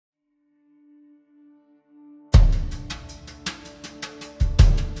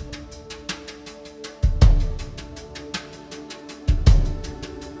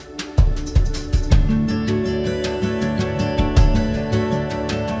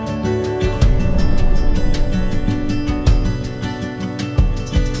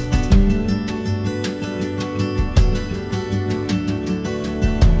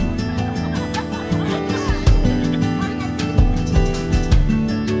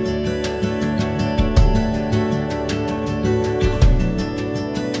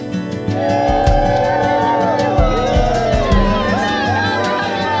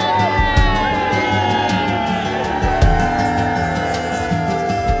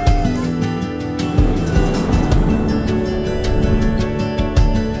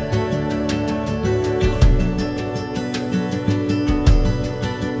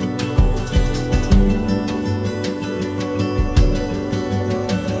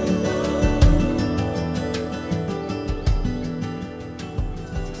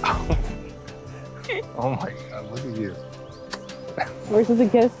Oh my God, look at you. Versus a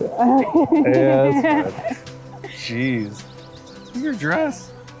kiss. Yeah, that's good. Jeez. Look at your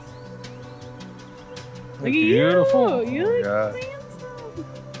dress. Look at beautiful. you. You look handsome.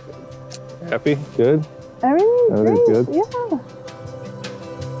 Happy? Good? Everything's great. Good? Yeah.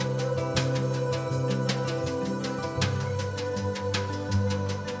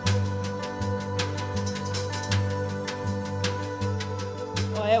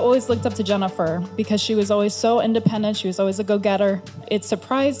 I always looked up to Jennifer because she was always so independent. She was always a go-getter. It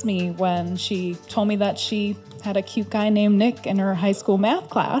surprised me when she told me that she had a cute guy named Nick in her high school math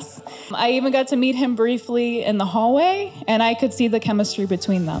class. I even got to meet him briefly in the hallway, and I could see the chemistry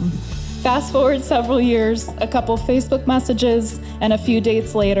between them. Fast forward several years, a couple Facebook messages, and a few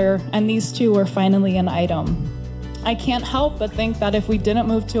dates later, and these two were finally an item. I can't help but think that if we didn't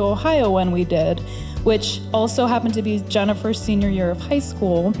move to Ohio when we did, which also happened to be Jennifer's senior year of high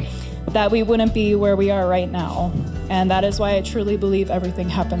school, that we wouldn't be where we are right now. And that is why I truly believe everything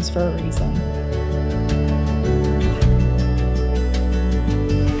happens for a reason.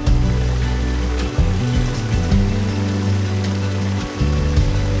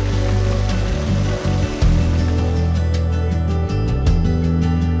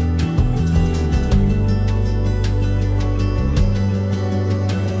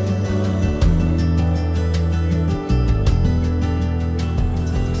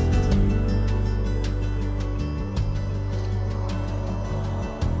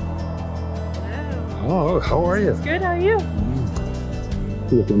 Oh, how are you? Good, how are you?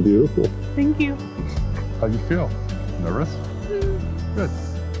 Looking beautiful. Thank you. How do you feel? Nervous? Good.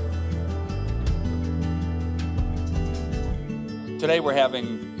 Today we're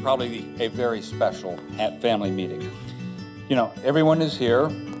having probably a very special family meeting. You know, everyone is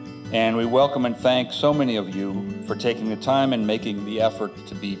here, and we welcome and thank so many of you for taking the time and making the effort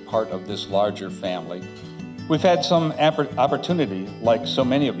to be part of this larger family. We've had some opportunity, like so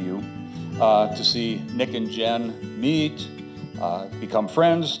many of you, to see Nick and Jen meet, become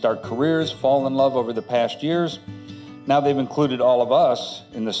friends, start careers, fall in love over the past years. Now they've included all of us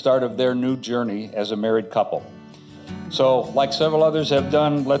in the start of their new journey as a married couple. So, like several others have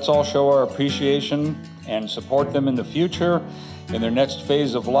done, let's all show our appreciation and support them in the future, in their next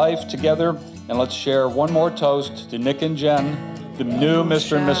phase of life together. And let's share one more toast to Nick and Jen, the new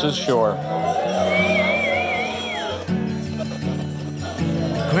Mr. and Mrs. Shore.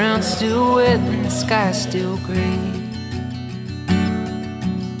 Ground's still wet and the sky's still gray,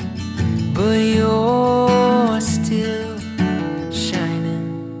 but you're still shining.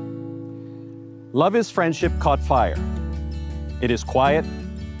 Love is friendship caught fire. It is quiet,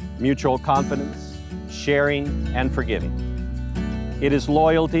 mutual confidence, sharing and forgiving. It is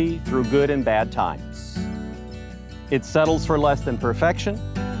loyalty through good and bad times. It settles for less than perfection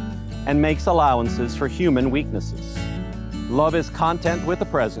and makes allowances for human weaknesses. Love is content with the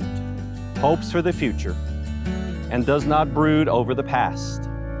present, hopes for the future, and does not brood over the past.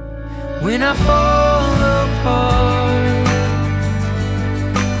 When I fall apart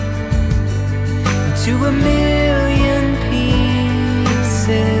into a million pieces,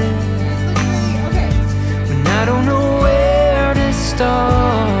 when I don't know where to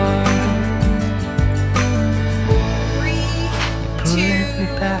start, you put me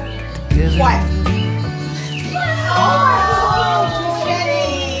back together. What?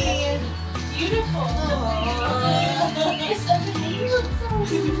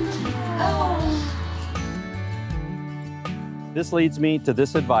 This leads me to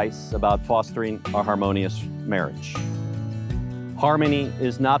this advice about fostering a harmonious marriage. Harmony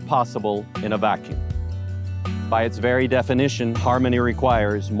is not possible in a vacuum. By its very definition, harmony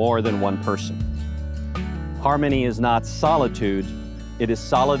requires more than one person. Harmony is not solitude, it is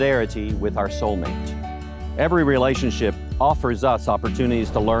solidarity with our soulmate. Every relationship offers us opportunities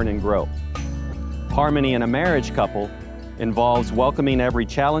to learn and grow. Harmony in a marriage couple involves welcoming every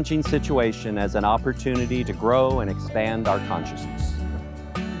challenging situation as an opportunity to grow and expand our consciousness.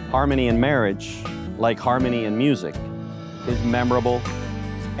 Harmony in marriage, like harmony in music, is memorable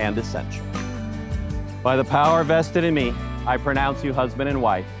and essential. By the power vested in me, I pronounce you husband and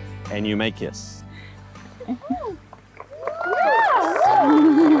wife, and you may kiss. You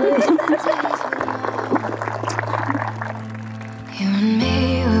and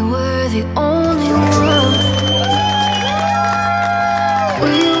me, we were the only ones. We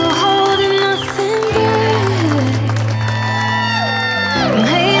were holding nothing back.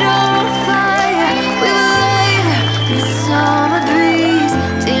 Made our own fire. We were later in the summer breeze,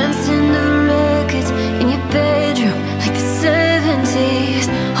 dancing to records in your bedroom like the 70s.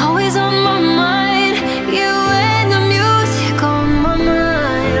 Always on my mind, you and the music on my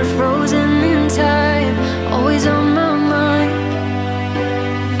mind, frozen me.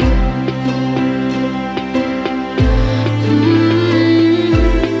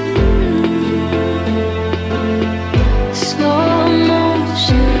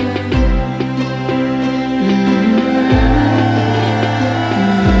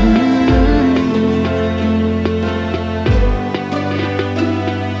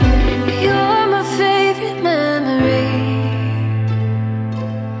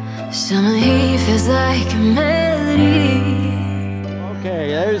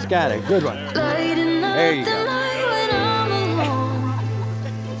 Scatter. Good one. There you go.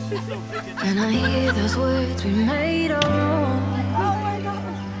 And I hear those words we made our own.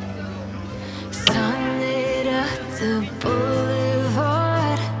 Sunlit at the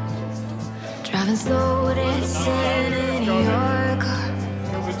boulevard, driving slow, dancing in your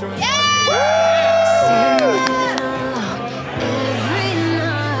car.